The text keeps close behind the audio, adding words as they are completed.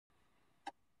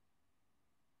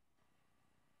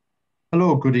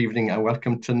Hello, good evening, and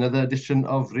welcome to another edition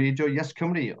of Radio Yes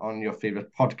Cymru on your favourite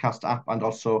podcast app and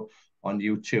also on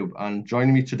YouTube. And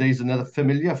joining me today is another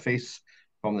familiar face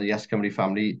from the Yes Cymru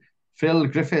family,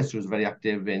 Phyl Griffiths, who's very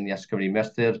active in Yes Cymru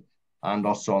Merthyr and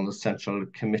also on the Central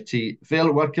Committee.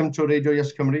 Phyl, welcome to Radio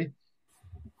Yes Cymru.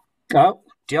 Oh,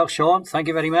 diolch, Siôn. Thank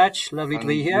you very much. Lovely to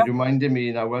be And here. you reminded me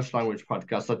in our Welsh language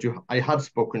podcast that I had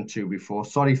spoken to before.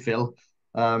 Sorry, Phyl.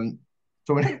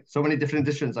 So many different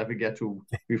editions. I forget who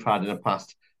we've had in the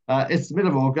past. It's the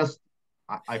middle of August.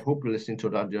 I hope you're listening to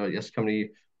Radio Yes Cymru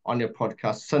on your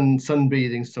podcast.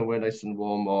 Sunbathing somewhere nice and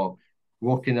warm, or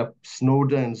walking up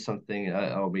Snowdon something,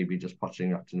 or maybe just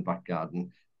potting up in the back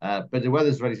garden. But the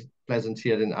weather's very pleasant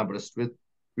here in Aberystwyth.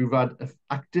 We've had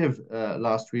active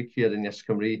last week here in Yes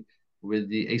Cymru with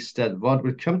the Eisteddfod.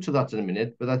 We'll come to that in a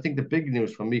minute, but I think the big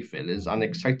news for me, Phyl, is, and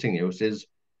exciting news, is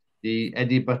the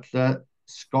Eddie Butler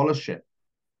Scholarship.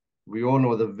 We all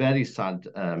know the very sad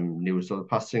news of the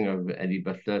passing of Eddie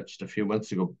Butler just a few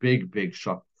months ago. Big, big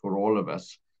shock for all of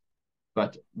us.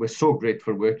 But we're so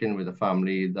grateful working with the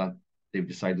family that they've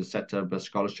decided to set up a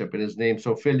scholarship in his name.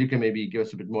 So, Phyl, you can maybe give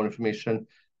us a bit more information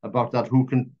about that. Who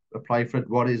can apply for it?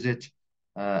 What is it?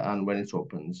 And when it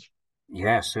opens?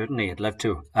 Yeah, certainly. I'd love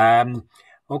to.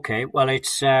 Okay, well,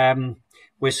 it's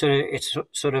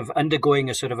sort of undergoing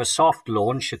a sort of a soft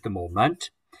launch at the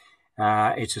moment.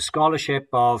 It's a scholarship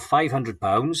of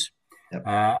 £500,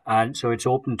 Yep. and so it's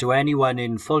open to anyone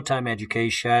in full-time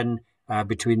education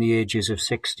between the ages of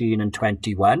 16 and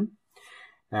 21.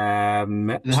 They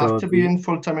have to be in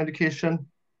full-time education?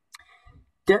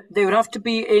 They would have to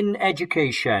be in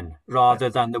education rather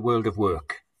than the world of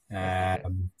work.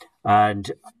 And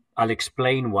I'll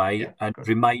explain why, and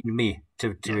remind me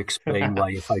to explain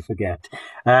why if I forget.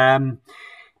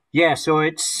 So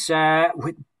it's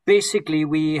basically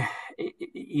we,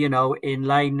 in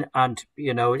line and,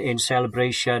 in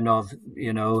celebration of,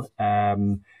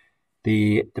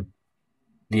 the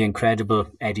incredible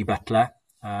Eddie Butler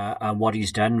and what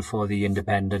he's done for the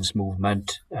independence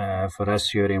movement for us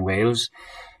here in Wales.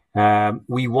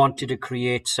 We wanted to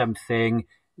create something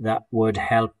that would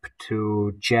help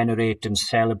to generate and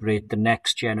celebrate the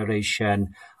next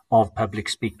generation of public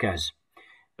speakers.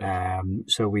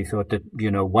 So we thought that,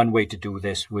 one way to do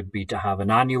this would be to have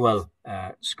an annual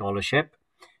scholarship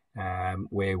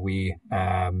where we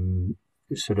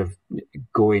sort of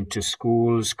go into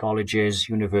schools, colleges,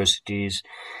 universities,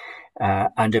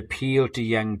 and appeal to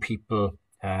young people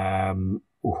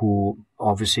who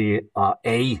obviously are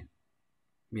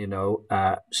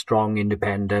strong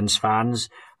independence fans,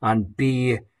 and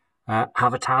B,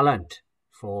 have a talent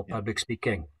for public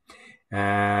speaking.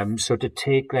 So to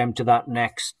take them to that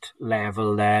next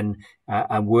level then,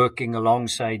 and working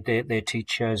alongside their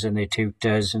teachers and their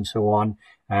tutors and so on.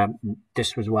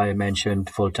 This was why I mentioned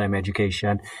full-time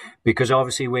education, because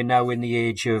obviously we're now in the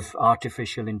age of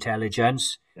artificial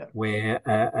intelligence, where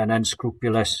an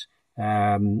unscrupulous,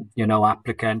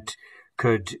 applicant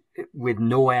could, with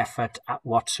no effort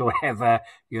whatsoever,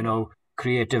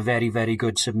 create a very, very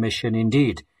good submission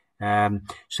indeed.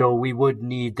 So we would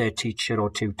need their teacher or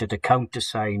tutor to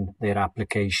countersign their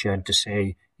application to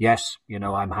say, yes,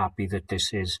 I'm happy that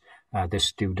this is this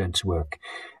student's work.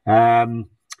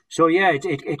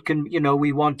 It can,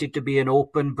 we want it to be an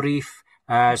open brief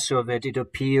so that it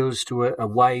appeals to a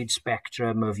wide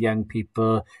spectrum of young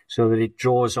people, so that it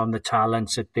draws on the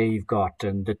talents that they've got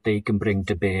and that they can bring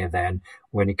to bear then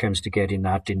when it comes to getting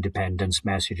that independence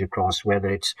message across, whether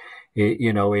it's,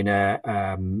 in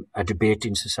a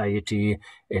debating society,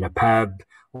 in a pub,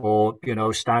 or,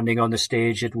 standing on the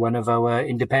stage at one of our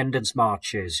independence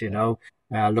marches,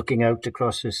 looking out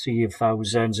across a sea of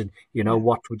thousands and,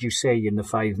 what would you say in the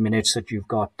 5 minutes that you've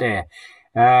got there?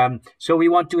 So we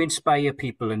want to inspire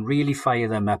people and really fire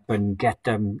them up and get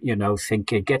them,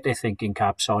 thinking, get their thinking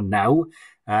caps on now.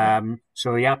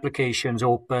 So the application's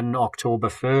open October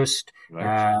 1st,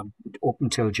 open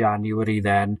till January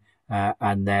then,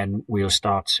 and then we'll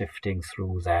start sifting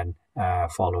through then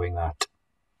following that.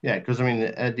 Yeah, because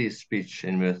Eddie's speech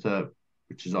in Merthyr,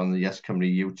 which is on the Yes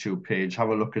Cymru YouTube page, have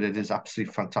a look at it. It's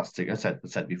absolutely fantastic. I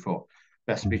said before,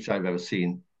 best speech I've ever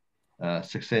seen.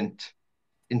 Succinct,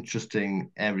 interesting,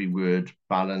 every word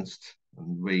balanced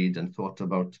and weighed and thought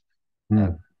about.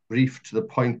 Brief to the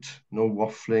point, no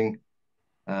waffling,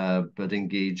 but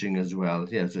engaging as well.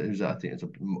 Yeah, I think it's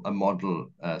a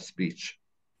model speech.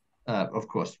 Of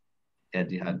course,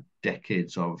 Eddie had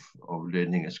decades of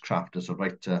learning his craft as a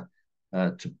writer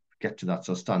to get to that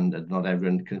sort of standard. Not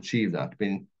everyone can achieve that.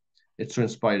 It's so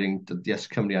inspiring that Yes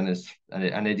Cymru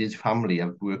and Eddie's family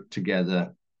have worked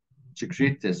together to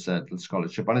create this little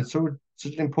scholarship. And it's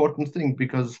such an important thing,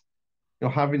 because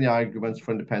having the arguments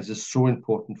for independence is so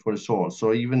important for us all.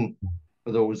 So even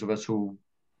for those of us who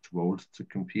are too old to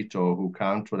compete or who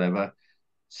can't, whatever,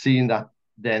 seeing that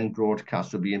then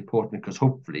broadcast will be important, because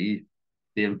hopefully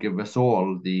they'll give us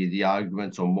all the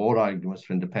arguments or more arguments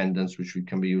for independence, which we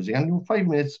can be using. And 5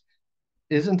 minutes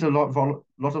isn't a lot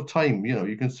of time.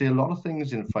 You can say a lot of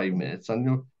things in 5 minutes,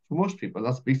 and for most people,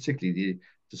 that's basically the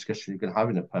discussion you can have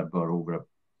in a pub or over a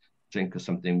drink or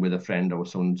something with a friend, or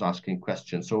someone's asking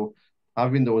questions. So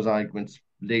having those arguments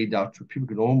laid out so people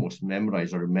can almost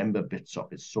memorize or remember bits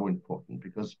of is so important,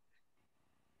 because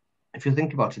if you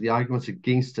think about it, the arguments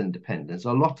against independence,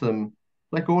 a lot of them,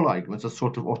 like all arguments, are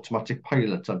sort of automatic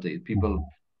pilots, aren't they? People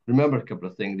remember a couple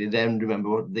of things, they then remember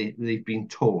what they've been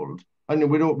told. I know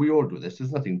we all do this.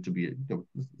 There's nothing to be,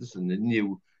 this isn't a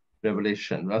new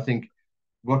revelation. But I think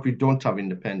what we don't have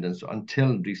independence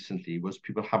until recently was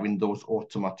people having those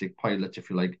automatic pilots, if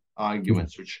you like,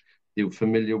 arguments, which they were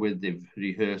familiar with, they've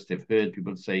rehearsed, they've heard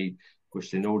people say,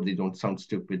 which they know they don't sound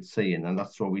stupid saying, and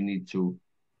that's what we need to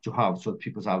have, so that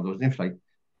people have those, if like,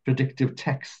 predictive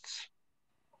texts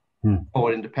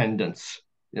for independence.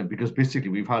 Because basically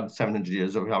we've had 700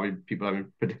 years of people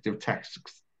having predictive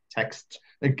texts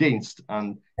against,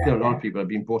 and a lot of people have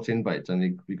been brought in by it,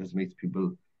 and because it makes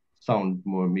people sound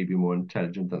maybe more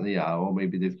intelligent than they are, or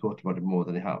maybe they've thought about it more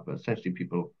than they have. But essentially,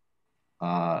 people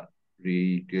are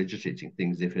regurgitating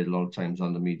things they've heard a lot of times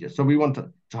on the media. So we want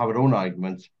to have our own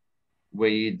arguments,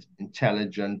 weighed,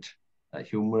 intelligent,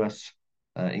 humorous,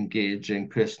 engaging,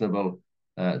 personable,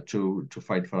 to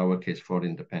fight for our case for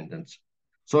independence.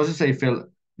 So as I say, Phil,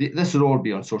 this will all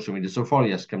be on social media. So follow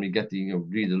YesCymru, get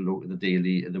read the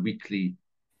daily, the weekly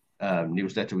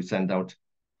newsletter we send out.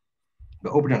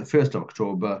 We're opening on 1st of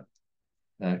October,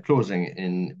 closing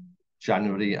in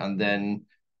January, and then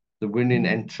the winning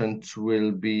entrant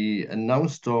will be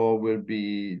announced or will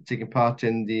be taking part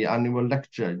in the annual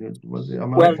lecture.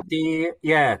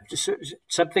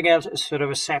 Something else, sort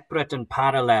of a separate and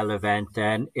parallel event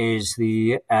then, is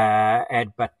the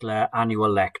Ed Butler annual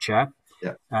lecture.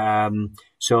 Yeah.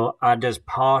 So, and as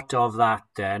part of that,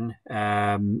 then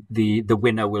the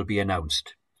winner will be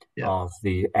announced of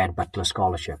the Ed Butler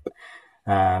Scholarship.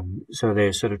 So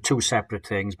they're sort of two separate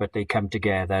things, but they come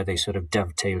together. They sort of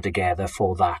dovetail together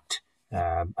for that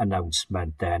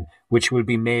announcement then, which will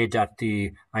be made at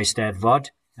the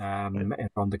Eisteddfod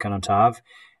on the Cynon Taf.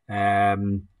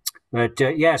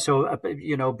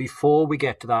 So before we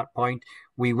get to that point,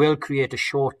 we will create a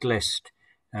short list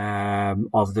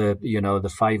of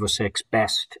the 5 or 6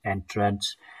 best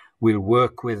entrants. We'll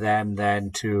work with them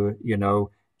then to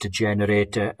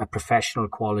generate a professional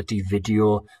quality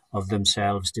video of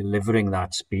themselves delivering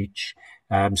that speech.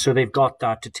 So they've got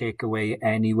that to take away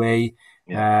anyway.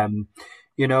 Yeah.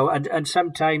 And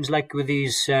sometimes, like with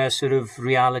these sort of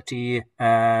reality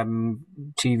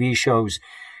TV shows,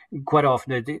 quite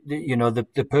often,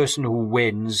 the person who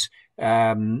wins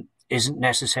isn't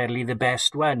necessarily the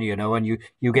best one, and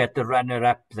you get the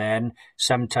runner-up then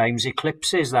sometimes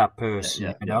eclipses that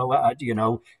person,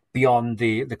 beyond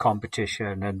the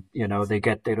competition, and they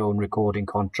get their own recording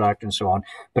contract and so on.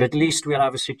 But at least we'll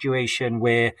have a situation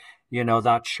where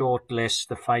that short list,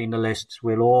 the finalists,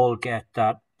 will all get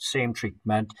that same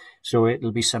treatment, so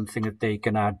it'll be something that they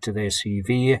can add to their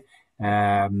CV,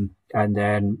 and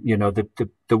then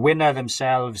the winner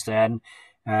themselves then,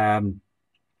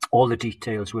 all the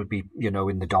details will be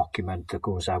in the document that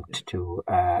goes out to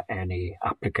any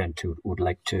applicant who would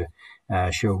like to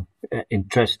show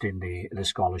interest in the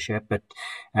scholarship. But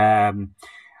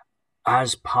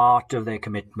as part of their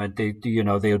commitment,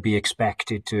 they'll be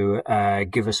expected to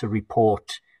give us a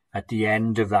report at the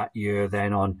end of that year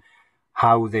then on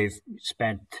how they've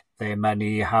spent their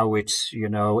money, how it's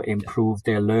improved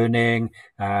their learning,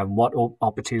 what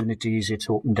opportunities it's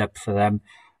opened up for them,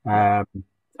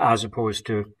 as opposed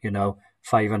to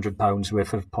 £500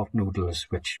 worth of pot noodles,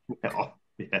 which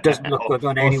doesn't look good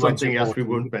on anyone's something else we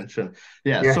won't mention.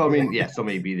 So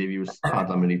maybe they've used part of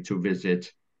the money to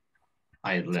visit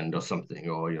Ireland or something,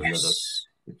 or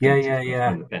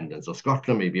independence, or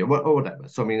Scotland maybe, or whatever.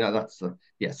 So that's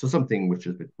so something which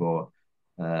is a bit more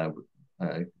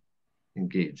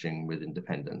engaging with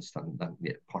independence than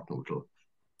pot noodle.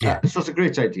 So it's a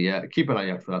great idea. Keep an eye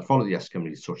out for that. Follow the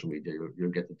YesCymru social media. You'll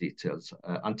get the details,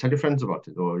 and tell your friends about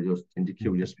it, or you're into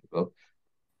curious people.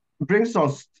 Brings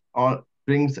us on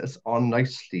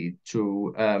nicely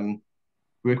to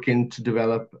working to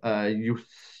develop youth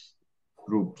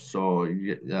groups or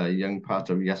young part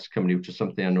of YesCymru, which is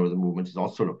something I know the movement is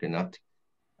also looking at.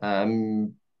 I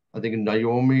think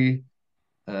Naomi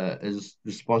is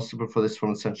responsible for this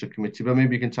from the Central Committee, but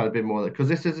maybe you can tell a bit more, because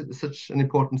this is such an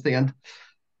important thing. And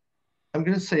I'm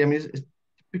going to say,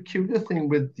 peculiar thing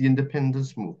with the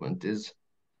independence movement is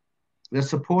their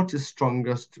support is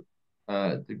strongest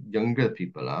the younger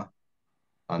people are,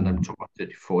 and I'm talking about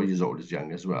 34 years old is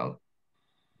young as well.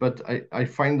 But I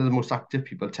find that the most active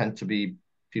people tend to be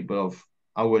people of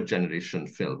our generation,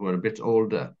 Phil, who are a bit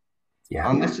older. Yeah.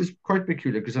 And this is quite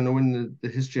peculiar because I know in the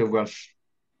history of Welsh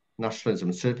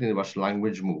nationalism, certainly the Welsh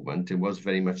language movement, it was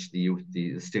very much the youth,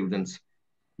 the students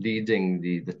leading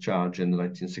the charge in the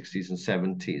 1960s and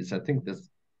 70s. I think that's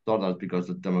thought that's because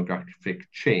of demographic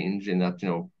change in that,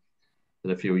 there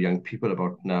are a few young people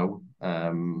about now.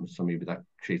 So maybe that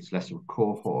creates less of a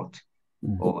cohort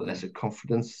or less a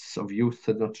confidence of youth.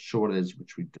 I'm not sure what it is,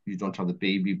 you don't have the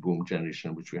baby boom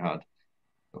generation, which we had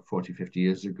 40, 50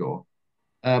 years ago.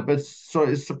 But so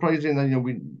it's surprising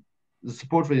that, the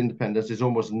support for independence is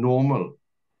almost normal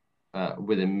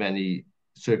within many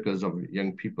circles of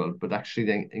young people, but actually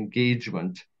the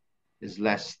engagement is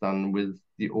less than with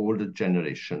the older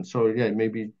generation. So yeah,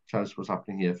 maybe tell us what's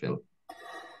happening here, Phil.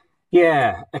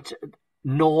 Yeah, it's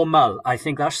normal. I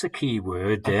think that's the key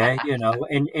word there.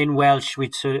 In Welsh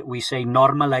we say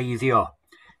normaleiddio,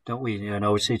 don't we?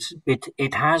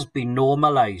 It has been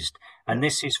normalized, and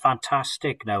this is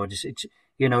fantastic now.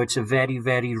 It's a very,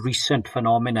 very recent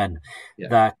phenomenon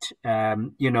that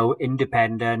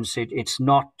independence. It's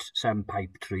not some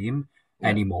pipe dream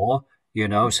anymore.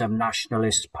 Some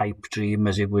nationalist pipe dream,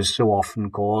 as it was so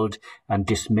often called and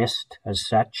dismissed as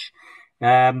such.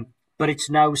 But it's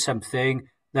now something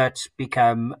that's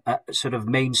become a sort of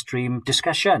mainstream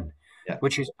discussion,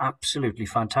 which is absolutely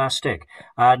fantastic.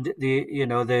 And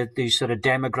the sort of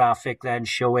demographic then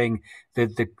showing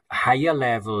the higher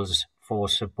levels for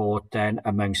support then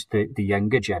amongst the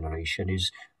younger generation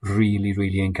is really,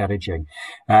 really encouraging.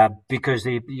 Because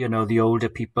the older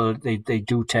people, they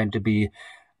do tend to be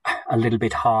a little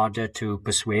bit harder to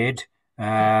persuade.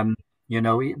 They'd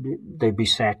be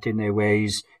set in their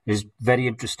ways. It's very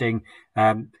interesting.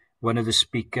 One of the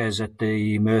speakers at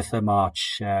the Merthyr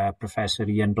March, Professor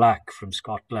Ian Black from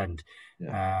Scotland,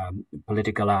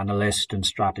 political analyst and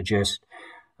strategist,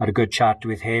 had a good chat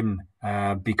with him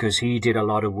because he did a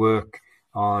lot of work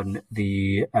on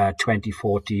the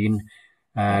 2014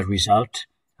 result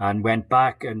and went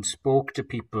back and spoke to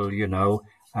people,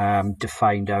 to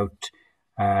find out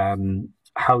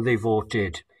how they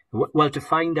voted. Well, to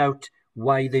find out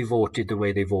why they voted the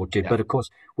way they voted. But of course,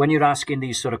 when you're asking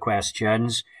these sort of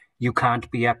questions, you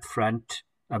can't be upfront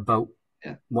about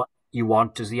what you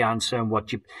want as the answer and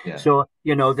what you... So,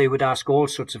 they would ask all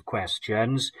sorts of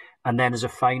questions. And then as a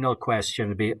final question,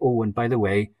 it'd be, oh, and by the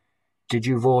way, did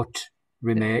you vote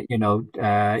Remain,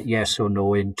 yes or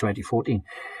no in 2014?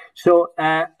 So,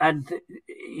 and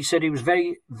he said it was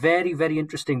very, very, very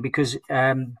interesting because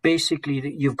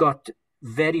basically you've got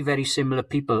very, very similar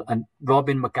people, and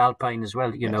Robin McAlpine as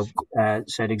well,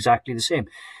 said exactly the same.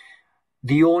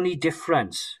 The only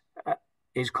difference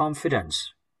is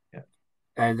confidence.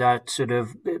 And that sort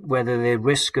of whether they're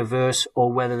risk averse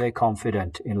or whether they're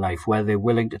confident in life, whether they're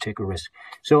willing to take a risk.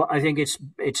 So I think it's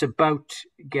about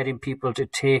getting people to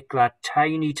take that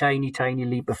tiny, tiny, tiny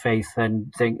leap of faith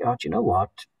and think, oh, do you know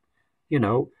what?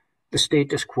 The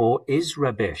status quo is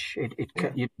rubbish. It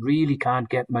really can't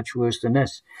get much worse than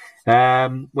this.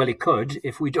 Well, it could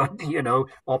if we don't,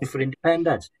 opt for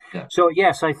independence. So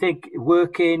yes, I think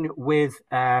working with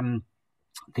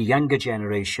the younger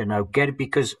generation now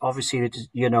because obviously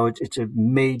it's a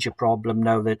major problem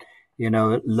now that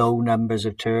low numbers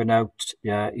of turnout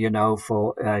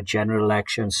for general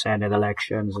elections, Senate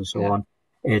elections and so on.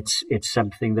 It's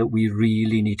something that we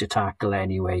really need to tackle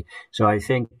anyway. So I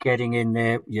think getting in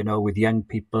there with young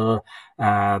people,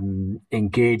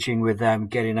 engaging with them,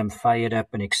 getting them fired up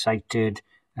and excited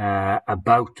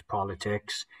about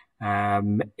politics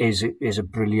is a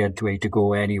brilliant way to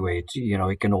go anyway.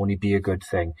 It can only be a good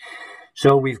thing.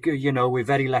 So we're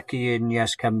very lucky in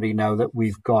YesCymru now that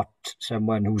we've got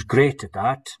someone who's great at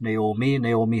that,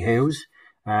 Naomi Hughes.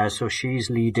 So she's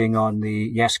leading on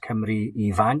the YesCymru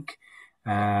Ifanc.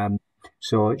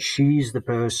 So she's the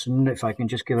person, if I can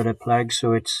just give it a plug.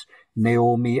 So it's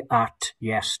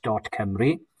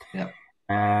naomi@yes.cymru.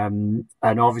 And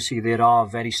obviously there are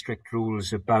very strict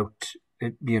rules about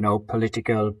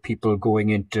political people going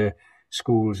into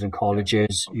schools and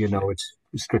colleges. It's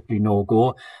strictly no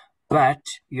go. But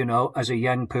as a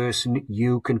young person,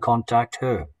 you can contact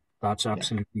her. That's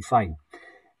absolutely fine.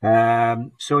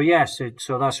 So yes,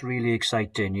 so that's really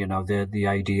exciting. The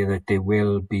idea that there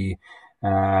will be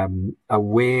a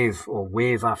wave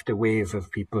after wave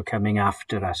of people coming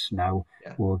after us now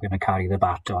who are going to carry the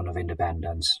baton of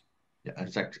independence. Yeah,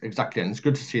 exactly. And it's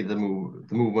good to see the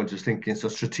movement is thinking so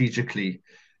strategically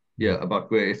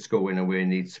about where it's going and where it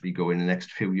needs to be going in the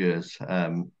next few years.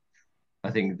 I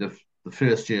think the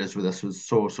first years with us was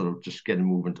sort of just getting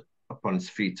movement up on its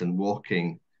feet and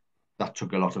walking. That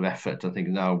took a lot of effort. I think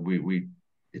now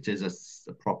it is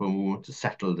a proper movement to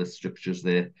settle the structures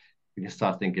there. We can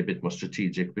start thinking a bit more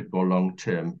strategic, a bit more long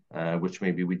term, which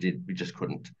maybe we just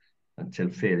couldn't until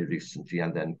fairly recently,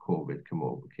 and then COVID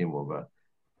came over.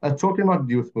 Talking about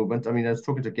the youth movement, I mean, I was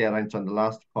talking to Geraint on the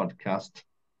last podcast,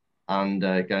 and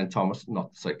Geraint Thomas,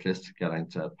 not the cyclist,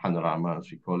 Geraint Panorama, as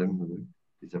we call him,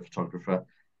 he's a photographer.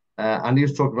 And he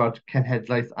was talking about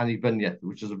Cenhedlaeth Annibyniaeth,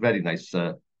 which is a very nice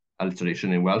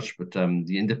alliteration in Welsh, but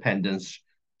the independence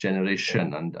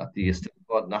generation. And at the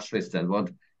Eisteddfod, National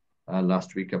Eisteddfod,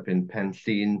 last week up in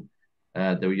Penllyn,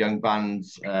 there were young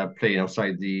bands playing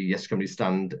outside the YesCymru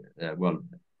stand,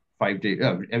 5 days,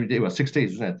 every day, 6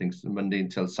 days, wasn't it? I think Monday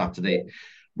until Saturday,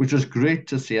 which was great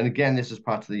to see. And again, this is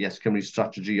part of the YesCymru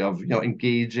strategy of,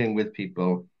 engaging with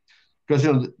people,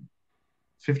 because,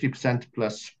 50%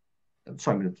 plus,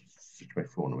 sorry, I'm going to switch my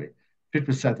phone away,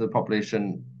 50% of the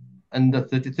population under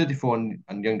 34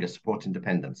 and younger support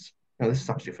independence. This is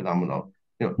absolutely phenomenal.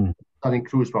 That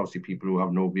includes obviously people who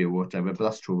have no beer or whatever, but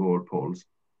that's true of all polls.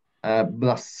 But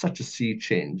that's such a sea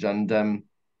change. And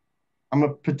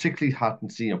I'm particularly heartened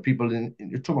to see, you're talking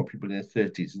about people in their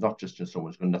 30s, not just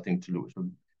someone who's got nothing to lose.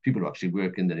 People who actually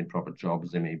work they're in proper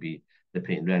jobs, they're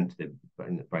paying rent, they're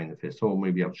buying their first home,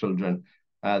 maybe have children.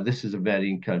 This is a very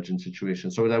encouraging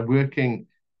situation. So they're working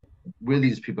with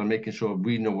these people, making sure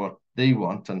we know what they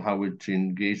want and how to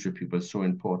engage with people is so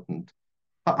important.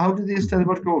 How did the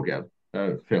Eisteddfod go, Gail?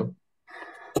 Phyl?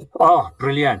 Oh,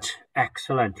 brilliant.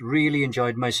 Excellent. Really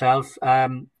enjoyed myself.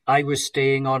 I was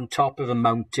staying on top of a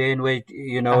mountain where,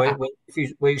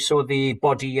 where you saw the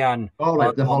Bodyan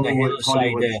like the on the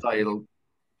hillside there. Style.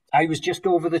 I was just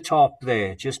over the top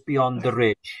there, just beyond the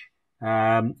ridge.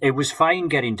 It was fine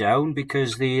getting down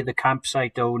because the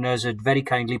campsite owners had very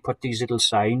kindly put these little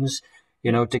signs,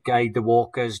 to guide the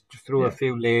walkers through a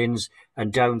few lanes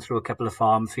and down through a couple of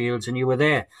farm fields, and you were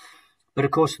there. But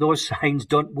of course, those signs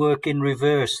don't work in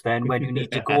reverse then when you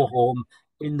need to go home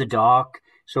in the dark.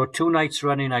 So 2 nights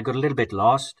running, I got a little bit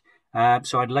lost.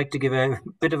 So I'd like to give a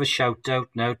bit of a shout out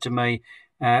now to my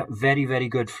very, very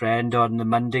good friend on the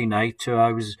Monday night.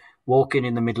 I was walking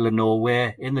in the middle of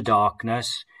nowhere in the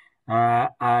darkness.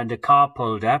 And a car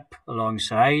pulled up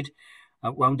alongside,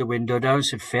 wound the window down,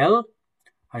 said, "Phyl?"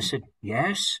 I said,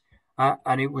 "Yes."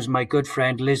 And it was my good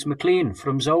friend Liz McLean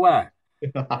from Zoa.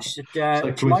 I said,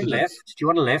 to my left, do you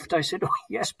want a lift? I said, "Oh,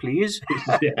 yes, please."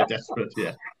 Yeah, desperate,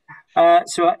 yeah.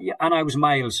 And I was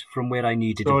miles from where I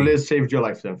needed to be. So Liz saved your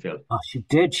life then, Phyl? Oh, she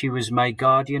did. She was my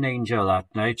guardian angel that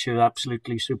night. She was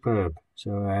absolutely superb.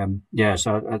 So,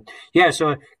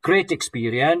 so great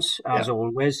experience, as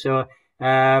always. So,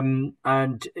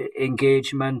 and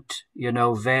engagement,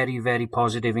 very, very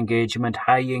positive engagement,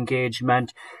 high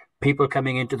engagement, people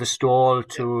coming into the stall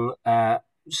to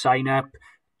sign up,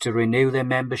 to renew their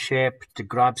membership, to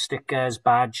grab stickers,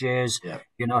 badges,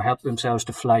 help themselves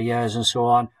to flyers and so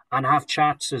on, and have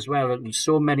chats as well.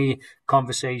 So many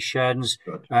conversations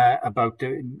about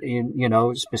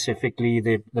specifically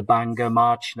the Bangor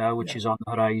March now, which is on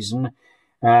the horizon.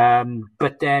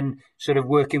 But then sort of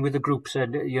working with the groups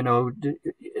and,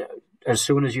 as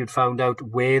soon as you'd found out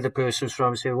where the person's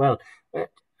from, say, well,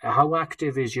 how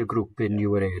active is your group in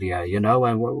your area,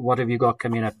 and what have you got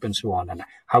coming up and so on, and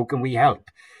how can we help?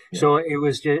 Yeah. So it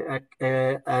was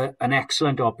an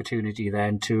excellent opportunity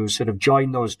then to sort of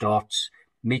join those dots,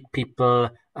 meet people,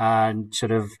 and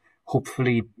sort of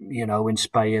hopefully,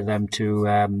 inspire them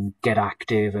to get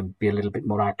active and be a little bit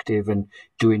more active and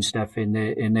doing stuff in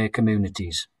their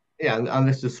communities. Yeah, and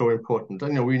this is so important.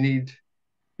 We need,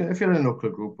 if you're in a local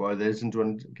group or there isn't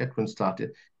one, get one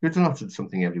started. You don't have to do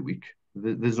something every week.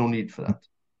 There's no need for that.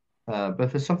 But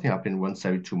if there's something happening once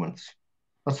every 2 months,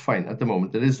 that's fine. At the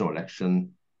moment, there is no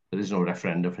election. There is no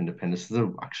referendum for independence. There's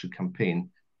no actual campaign.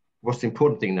 What's the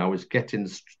important thing now is getting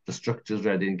the structures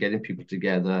ready and getting people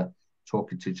together,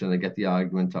 talking to each other, get the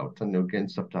argument out, and getting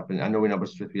stuff happening. I know in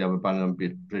Aberystwyth we have a ban on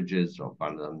bridges or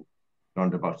ban on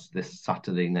roundabouts this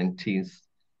Saturday 19th.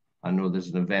 I know there's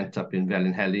an event up in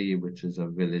Felinheli, which is a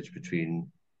village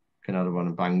between Caernarfon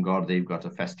and Bangor. They've got a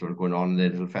festival going on. Their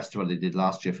little festival they did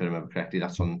last year, if I remember correctly,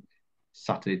 that's on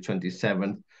Saturday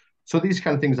 27th. So these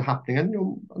kind of things are happening, and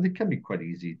they can be quite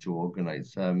easy to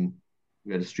organise.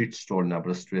 We had a street stall in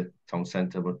Aberystwyth town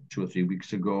centre about 2 or 3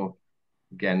 weeks ago.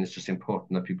 Again, it's just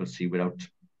important that people see without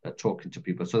talking to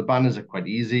people. So the banners are quite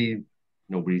easy.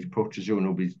 Nobody approaches you,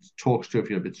 nobody talks to you if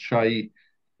you're a bit shy.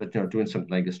 But doing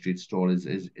something like a street stall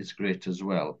is great as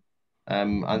well.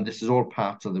 And this is all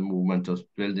part of the movement of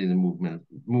building the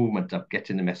movement up,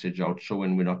 getting the message out,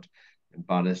 showing we're not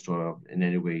embarrassed or in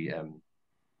any way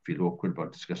feel awkward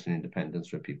about discussing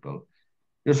independence with people.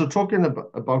 So talking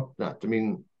about that, I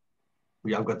mean,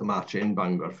 we have got the march in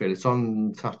Bangor, Phil. It's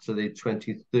on Saturday,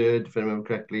 23rd, if I remember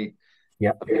correctly.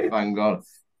 Yeah. Bangor.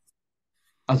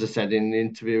 As I said in the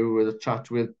interview with a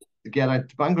chat with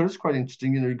Geraint, Bangor is quite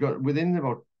interesting. You got within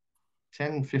about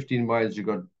 10, 15 miles, you've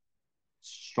got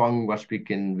strong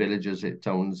Welsh-speaking villages,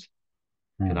 towns,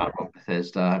 Carnarvon,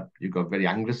 Bethesda. You've got very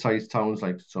anglicised towns,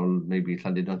 like so maybe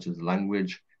Llandudno is the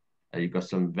language. You've got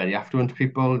some very affluent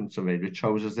people and some very rich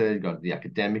houses there. You've got the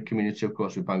academic community, of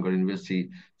course, with Bangor University,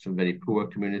 some very poor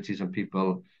communities and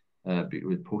people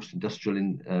with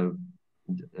post-industrial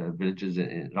villages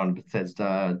around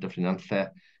Bethesda,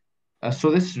 Dyffryn Nanlle.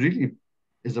 So this really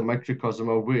is a microcosm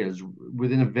of Wales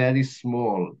within a very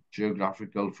small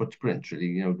geographical footprint,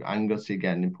 really. Anglesey,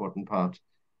 again, an important part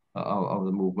of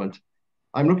the movement.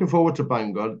 I'm looking forward to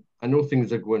Bangor. I know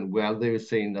things are going well. They were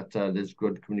saying that there's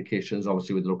good communications,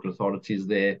 obviously, with local authorities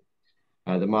there.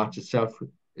 The march itself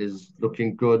is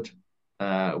looking good.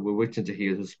 We're waiting to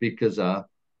hear who the speakers are.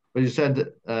 But you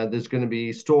said there's going to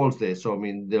be stalls there. So, I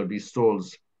mean, there'll be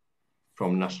stalls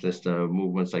from nationalist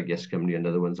movements like YesCymru and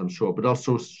other ones, I'm sure, but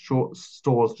also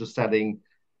stores just selling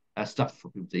stuff for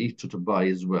people to eat or to buy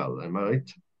as well. Am I right?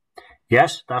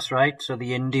 Yes, that's right. So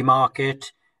the indie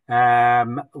market,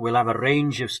 we'll have a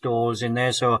range of stalls in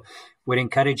there. So we're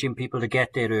encouraging people to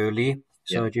get there early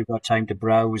so that you've got time to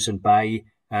browse and buy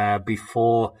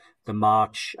before the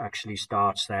march actually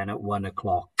starts then at 1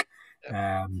 o'clock.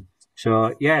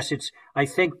 So yes, I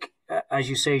think, as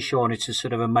you say, Siôn, it's a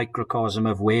sort of a microcosm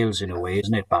of Wales in a way,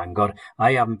 isn't it, Bangor?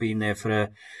 I haven't been there for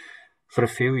a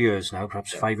few years now,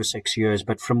 perhaps 5 or 6 years,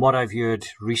 but from what I've heard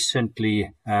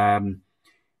recently,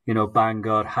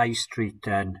 Bangor High Street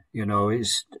then,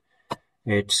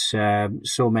 it's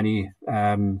so many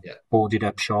boarded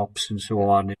up shops and so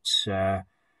on. It's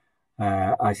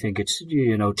I think it's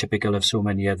typical of so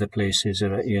many other places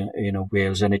in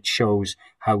Wales, and it shows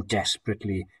how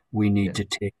desperately we need to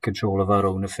take control of our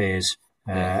own affairs,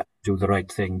 do the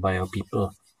right thing by our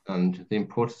people. And the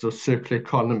importance of circular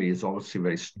economy is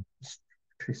obviously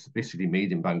it's basically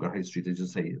made in Bangor High Street, as you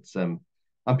say. It's and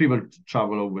people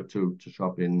travel over to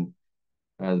shop in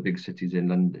the big cities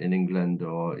in England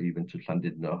or even to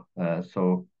Llandudno.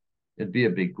 So it'd be a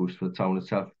big boost for the town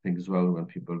itself, I think, as well, when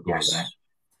people go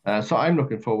there. So I'm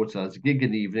looking forward to that. There's a gig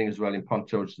in the evening as well in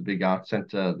Ponto, which is the big art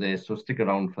centre there. So stick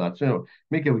around for that. So,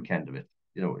 make a weekend of it.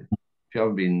 If you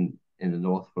haven't been in the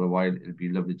north for a while, it'd be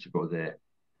lovely to go there.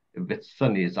 If it's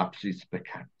sunny, it's absolutely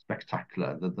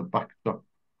spectacular. The backdrop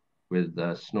with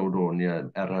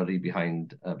Snowdonia, Eryri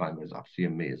behind Bangor is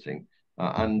absolutely amazing.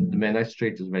 And the Menai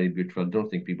Strait is very beautiful. I don't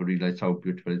think people realise how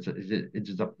beautiful it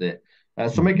is up there.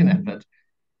 So make an effort.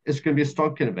 It's going to be a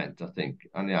stonking event, I think.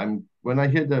 And when I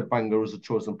heard that Bangor was a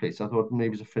chosen place, I thought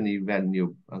maybe it's a funny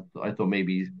venue. I thought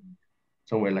maybe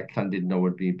somewhere like Llandudno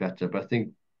would be better. But I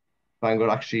think Bangor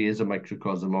actually is a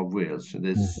microcosm of Wales.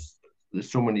 There's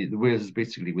so many. Wales is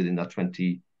basically within that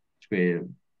 20 square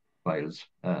miles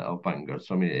of Bangor.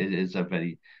 So I mean, it is a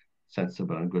very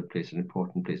sensible and good place, an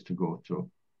important place to go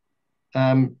to.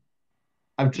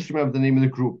 I've just remembered the name of the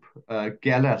group.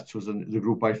 Gellert was the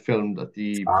group I filmed at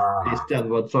the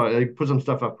Eisteddfod. So I put some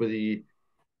stuff up with the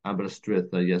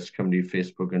Aberystwyth, YesCymru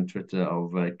Facebook and Twitter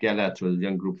of Gellert, was a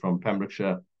young group from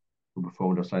Pembrokeshire who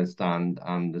performed outside the stand,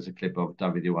 and there's a clip of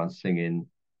David Iwan singing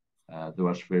the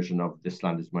Welsh version of This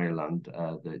Land Is My Land,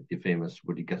 the famous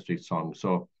Woody Guthrie song.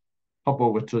 So hop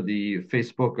over to the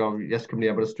Facebook of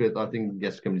YesCymru Aberystwyth. I think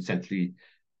YesCymru essentially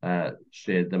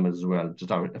shared them as well,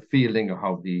 just have a feeling of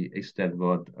how the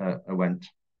Eisteddfod went.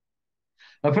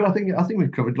 Phil, I think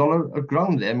we've covered a lot of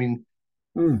ground there. I mean,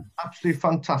 absolutely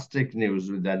fantastic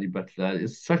news with Eddie Butler.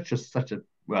 It's such a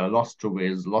loss to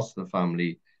Wales, loss to the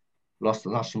family, lost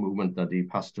the national movement that he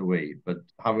passed away, but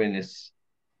having this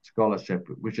scholarship,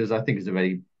 which I think is a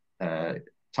very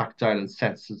tactile and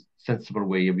sensible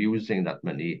way of using that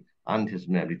money and his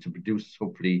memory to produce,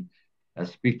 hopefully,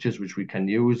 speeches which we can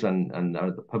use and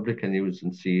the public can use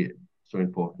and see so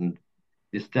important.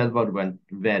 The Eisteddfod went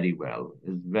very well.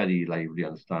 It's very lively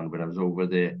on stand when I was over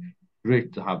there.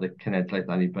 Great to have the Cenedlaeth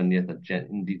Annibyniaeth, the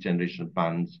indie generation of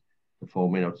bands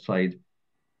performing outside.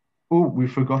 Oh, we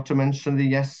forgot to mention the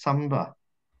Yes Samba.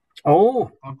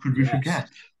 Oh, how could we forget?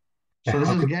 So this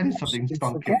is again something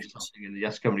stonking in the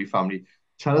YesCymru family.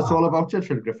 Tell us all about it,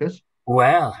 Phyl Griffiths.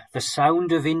 Well, the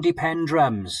sound of indie pen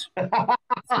drums. Put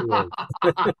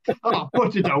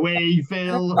it away,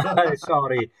 Phil.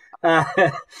 Sorry.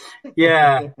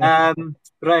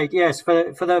 Right, yes.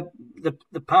 For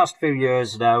the past few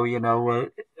years now,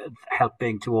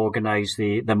 helping to organise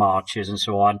the marches and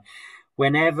so on.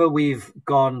 Whenever we've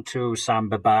gone to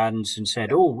samba bands and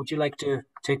said, "Oh, would you like to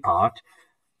take part?"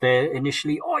 They're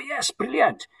initially, "Oh yes,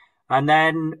 brilliant." And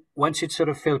then once it sort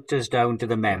of filters down to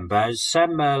the members,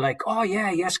 some are like, "Oh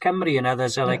yeah, YesCymru," and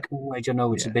others are like, "Oh, I don't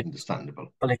know, it's a bit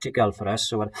understandable, political for us."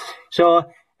 So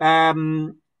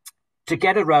to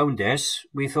get around this,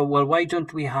 we thought, well, why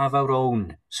don't we have our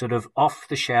own sort of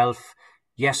off-the-shelf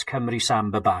YesCymru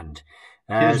Samba Band?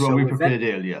 Here's what we prepared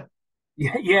earlier.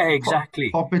 Yeah,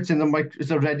 exactly. Pop it in the mic. It's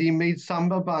a ready-made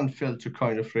samba band, Phil, to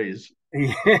coin a phrase.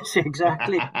 Yes,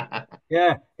 exactly.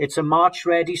 Yeah, it's a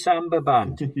march-ready samba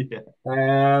band.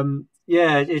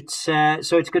 It's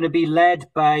so it's going to be led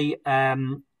by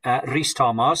Rhys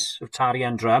Thomas of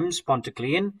Tarian Drums,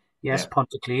 Pontyclun. Yes,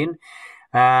 Pontyclun.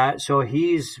 So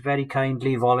he's very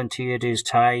kindly volunteered his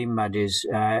time and his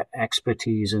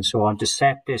expertise and so on to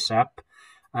set this up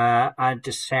and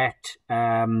to set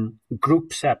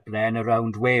groups up then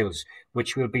around Wales,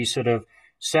 which will be sort of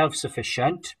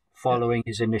self-sufficient following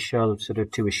his initial sort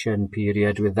of tuition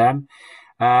period with them.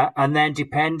 And then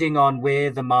depending on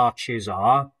where the marches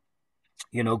are,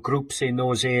 groups in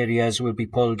those areas will be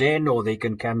pulled in or they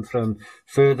can come from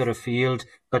further afield.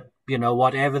 But,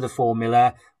 whatever the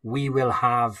formula, we will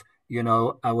have,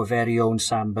 our very own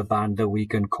samba band that we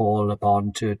can call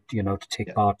upon to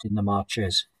take part in the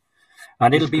marches.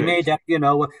 And it'll be made up,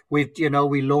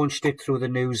 we launched it through the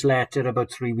newsletter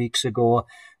about 3 weeks ago.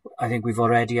 I think we've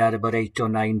already had about 8 or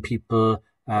 9 people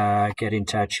get in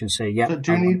touch and say, yeah. So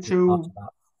do you need to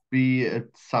be a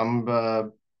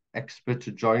samba expert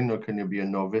to join, or can you be a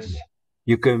novice?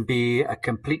 You can be a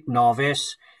complete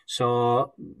novice.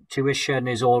 So tuition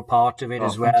is all part of it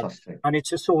as well. Fantastic. And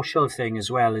it's a social thing as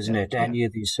well, isn't it? Any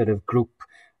of these sort of group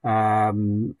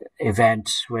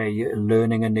events where you're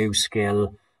learning a new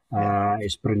skill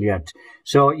is brilliant.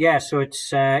 So so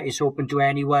it's open to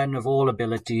anyone of all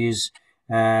abilities.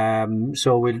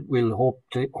 So we'll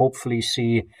hopefully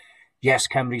see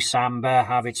YesCymru Samba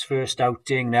have its first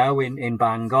outing now in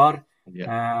Bangor.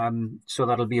 So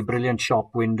that'll be a brilliant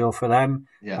shop window for them,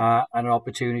 and an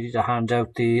opportunity to hand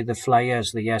out the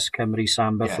flyers, the YesCymru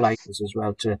Samba flyers as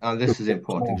well. And this is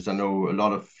important because I know a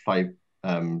lot of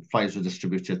flyers were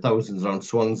distributed, thousands around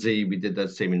Swansea. We did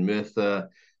that same in Merthyr,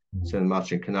 same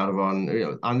march in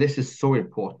Carnarvon. And this is so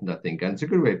important, I think, and it's a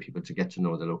good way for people to get to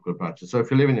know the local branches. So if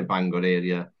you're living in the Bangor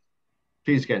area,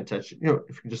 please get in touch. If you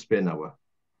can just spare an hour,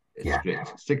 it's great.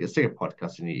 Stick a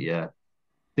podcast in your ear.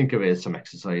 Think of it as some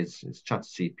exercise. It's chat to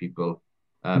see people.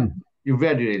 You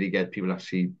very rarely get people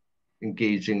actually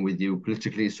engaging with you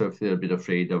politically. So if they're a bit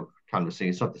afraid of canvassing,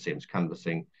 it's not the same as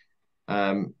canvassing.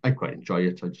 I quite enjoy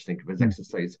it. I just think of it as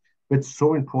exercise. But it's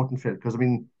so important, Phil, because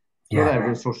not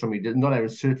everyone's social media, not everyone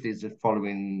certainly is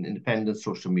following independent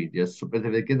social media. So, but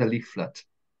if they get a leaflet,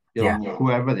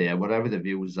 whoever they are, whatever their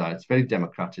views are, it's very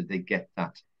democratic. They get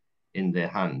that in their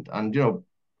hand. And,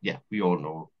 we all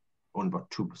know only about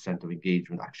 2% of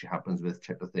engagement actually happens with this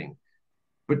type of thing.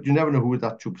 But you never know who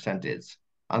that 2% is.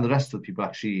 And the rest of the people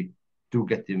actually do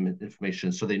get the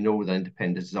information, so they know that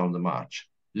independence is on the march.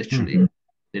 Literally,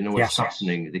 they know what's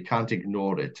happening. They can't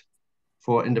ignore it.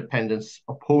 For independence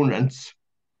opponents,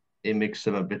 it makes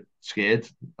them a bit scared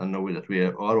and know that we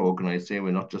are organising.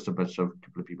 We're not just a bunch of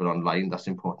couple of people online. That's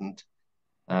important.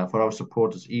 For our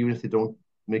supporters, even if they don't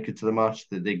make it to the march,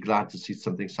 they're glad to see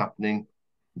something's happening.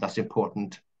 That's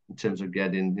important in terms of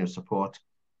getting support,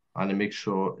 and it makes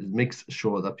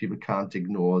sure that people can't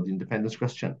ignore the independence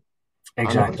question.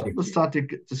 Exactly. And people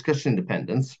started discussing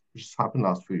independence, which has happened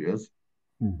last few years.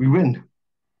 We win.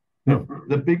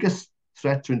 The biggest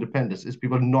threat to independence is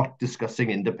people not discussing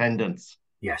independence.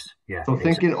 Yes. So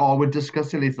thinking, we're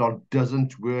discussing later on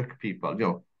doesn't work,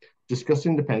 people.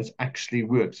 Discussing independence actually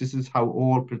works. This is how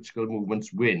all political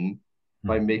movements win,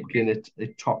 by making it a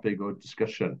topic or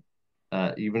discussion.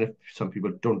 Even if some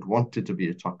people don't want it to be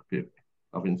a topic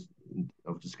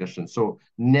of discussion. So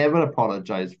never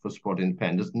apologize for supporting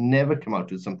independence. Never come out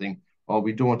with something,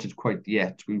 we don't want it quite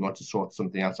yet. We want to sort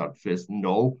something else out first.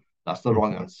 No, that's the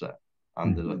wrong answer.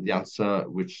 And the answer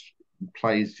which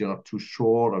implies you're not too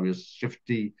sure, or you're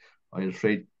shifty, or you're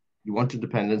afraid, you want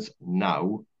independence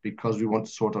now because we want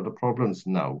to sort out the problems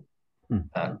now.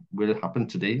 Will it happen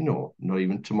today? No, not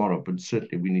even tomorrow, but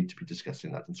certainly we need to be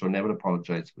discussing that. And so never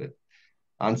apologize for it.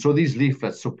 And so these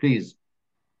leaflets, so please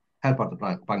help out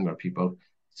the Bangor people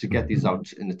to get these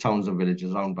out in the towns and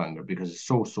villages around Bangor, because it's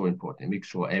so, so important. Make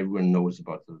sure everyone knows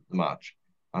about the march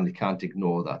and they can't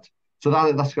ignore that. So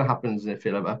that's what happens if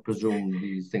I presume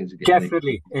these things are getting...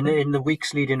 Definitely. In the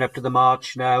weeks leading up to the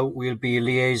march now, we'll be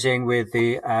liaising with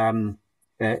the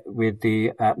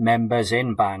members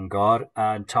in Bangor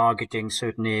and targeting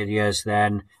certain areas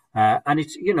then. And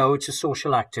it's, it's a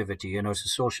social activity, it's a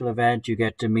social event. You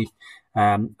get to meet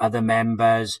other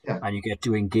members and you get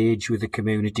to engage with the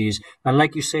communities. And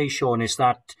like you say, Siôn, it's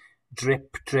that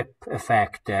drip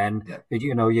effect then.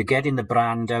 You're getting the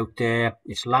brand out there.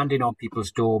 It's landing on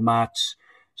people's doormats.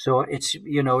 So it's,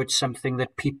 it's something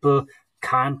that people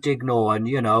can't ignore.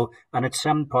 And at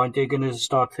some point they're going to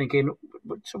start thinking,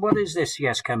 so what is this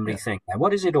YesCymru thing?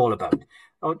 What is it all about?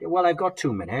 Oh, well, I've got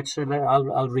 2 minutes and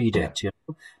I'll read it.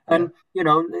 And,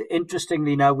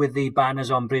 interestingly now with the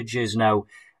banners on bridges now,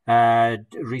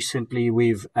 recently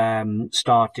we've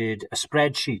started a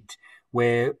spreadsheet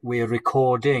where we're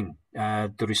recording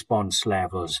the response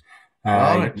levels.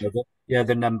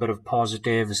 The number of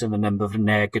positives and the number of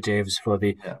negatives for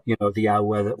the, the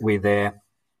hour that we're there.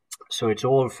 So it's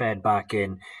all fed back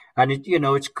in. And,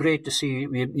 it's great to see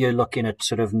you're looking at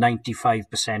sort of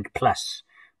 95% plus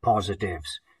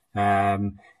positives.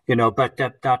 But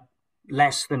that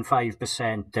less than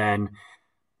 5%, then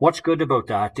what's good about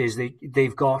that is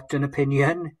they've got an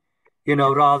opinion,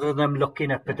 rather than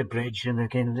looking up at the bridge and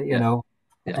thinking,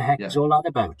 what the heck is all that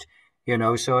about?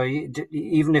 So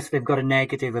even if they've got a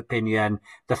negative opinion,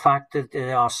 the fact that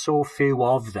there are so few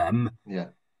of them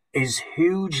is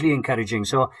hugely encouraging.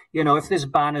 So, if there's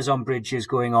banners on bridges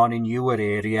going on in your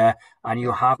area and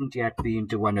you haven't yet been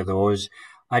to one of those,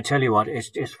 I tell you what,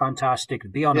 it's fantastic to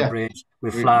be on a bridge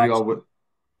with flags,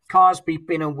 cars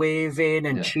beeping and waving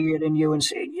and cheering you and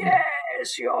saying,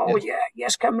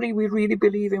 YesCymru, we really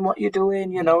believe in what you're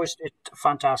doing. It's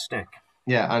fantastic.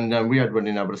 Yeah, and we had one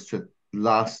in Aberystwyth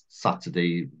last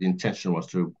Saturday. The intention was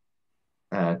to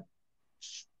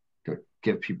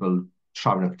give people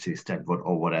traveling up to Eisteddfod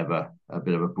or whatever a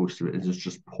bit of a boost to it. It's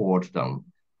just poured down.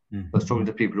 I was talking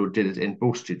to people who did it in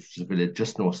Bow Street, which is a village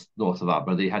just north of that,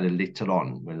 but they had it later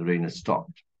on when the rain had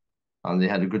stopped. And they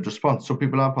had a good response. So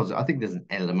people are positive. I think there's an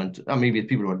element, maybe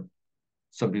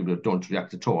some people who don't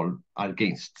react at all are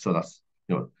against. So that's,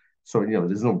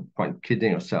 there's no point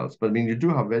kidding ourselves. But you do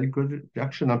have very good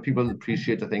reaction and people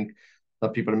appreciate, I think,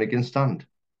 that people are making a stand.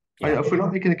 If we're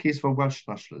not making a case for Welsh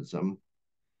nationalism,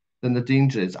 then the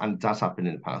danger is, and that's happened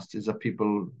in the past, is that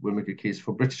people will make a case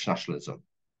for British nationalism.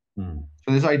 So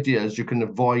this idea is you can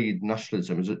avoid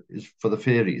nationalism is for the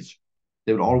fairies.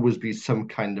 There will always be some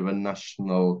kind of a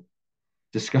national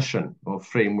discussion or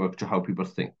framework to how people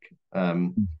think.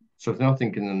 So if they're not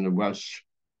thinking in the Welsh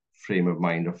frame of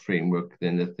mind or framework,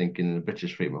 then they're thinking in the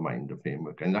British frame of mind or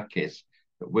framework. In that case,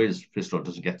 Wales, first of all,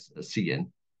 doesn't get a C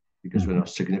in because we're not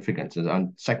significant.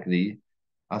 And secondly,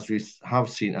 as we have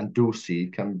seen and do see,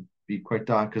 can be quite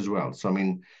dark as well. So,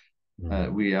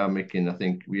 we are making, I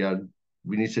think,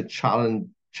 we need to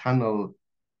channel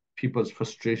people's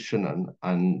frustration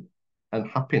and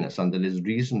happiness. And there is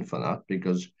reason for that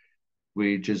because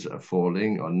wages are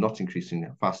falling or not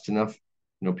increasing fast enough.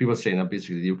 People are saying that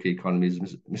basically the UK economy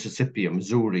is Mississippi or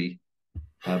Missouri,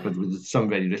 but with some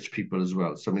very rich people as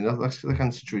well. So, that's the kind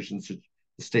of situation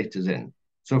the state is in.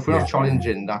 So if we're not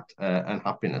challenging that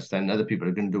unhappiness, then other people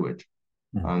are going to do it.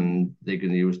 And they're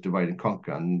going to use divide and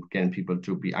conquer and getting people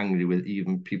to be angry with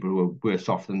even people who are worse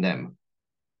off than them.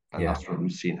 And that's what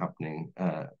we've seen happening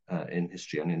in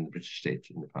history and in the British state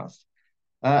in the past.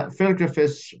 Phyl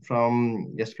Griffiths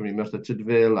from YesCymru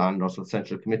Merthyr and also the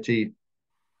Central Committee.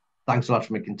 Thanks a lot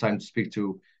for making time to speak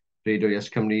to Radio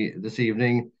YesCymru this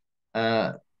evening.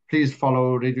 Please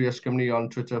follow Radio YesCymru on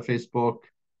Twitter, Facebook,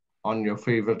 on your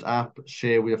favourite app.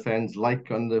 Share with your friends. Like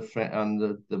on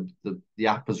the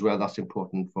app as well. That's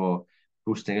important for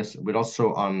boosting us. We're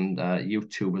also on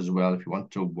YouTube as well if you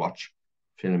want to watch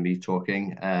Phil and me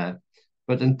talking.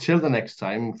 But until the next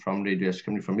time, from Radio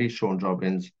YesCymru, from me, Siôn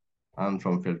Jobbins, and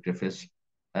from Phyl Griffiths,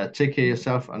 take care of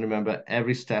yourself and remember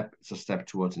every step is a step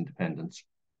towards independence.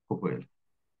 Pob hwyl.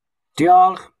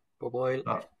 Diolch. Pob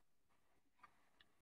hwyl.